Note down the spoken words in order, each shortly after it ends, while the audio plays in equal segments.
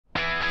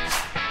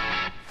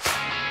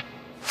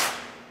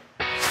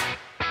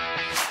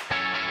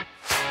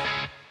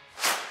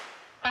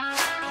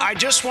I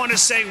just want to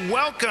say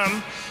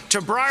welcome to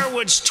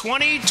Briarwood's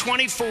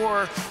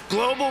 2024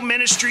 Global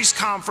Ministries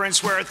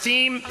Conference, where our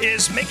theme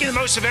is making the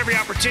most of every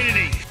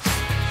opportunity.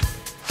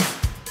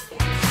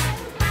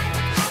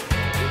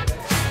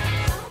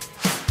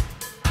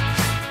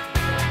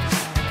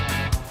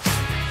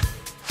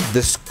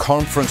 This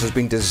conference has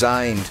been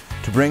designed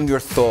to bring your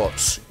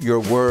thoughts,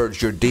 your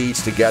words, your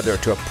deeds together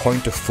to a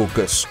point of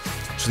focus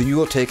so that you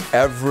will take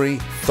every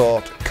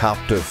thought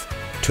captive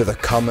to the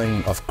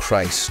coming of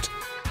Christ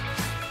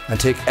and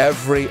take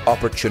every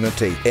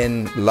opportunity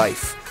in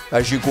life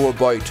as you go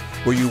about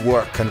where you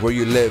work and where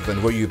you live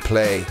and where you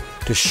play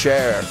to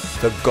share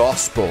the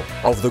gospel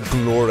of the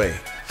glory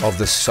of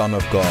the Son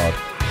of God.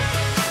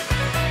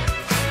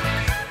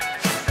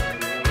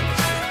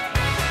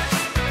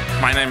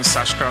 My name is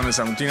Saszko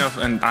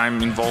Zamudinow, and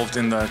I'm involved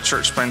in the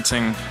church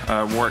planting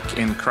work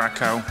in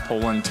Krakow,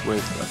 Poland,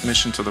 with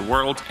Mission to the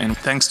World. And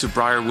thanks to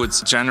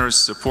Briarwood's generous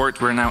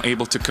support, we're now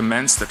able to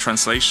commence the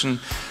translation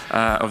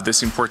of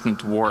this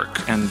important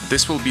work. And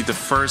this will be the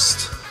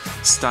first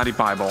study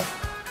Bible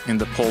in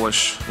the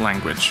Polish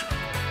language.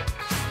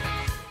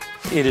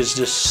 It is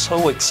just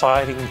so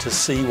exciting to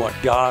see what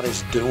God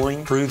is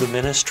doing through the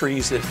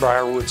ministries that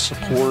Briarwood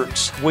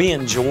supports. We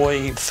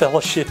enjoy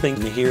fellowshipping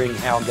and hearing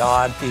how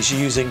God is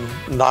using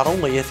not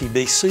only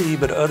FEBC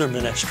but other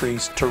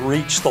ministries to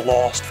reach the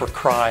lost for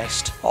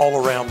Christ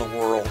all around the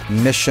world.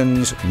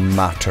 Missions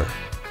matter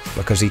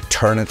because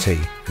eternity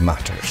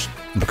matters,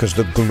 and because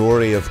the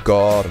glory of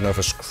God and of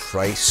His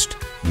Christ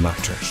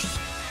matters.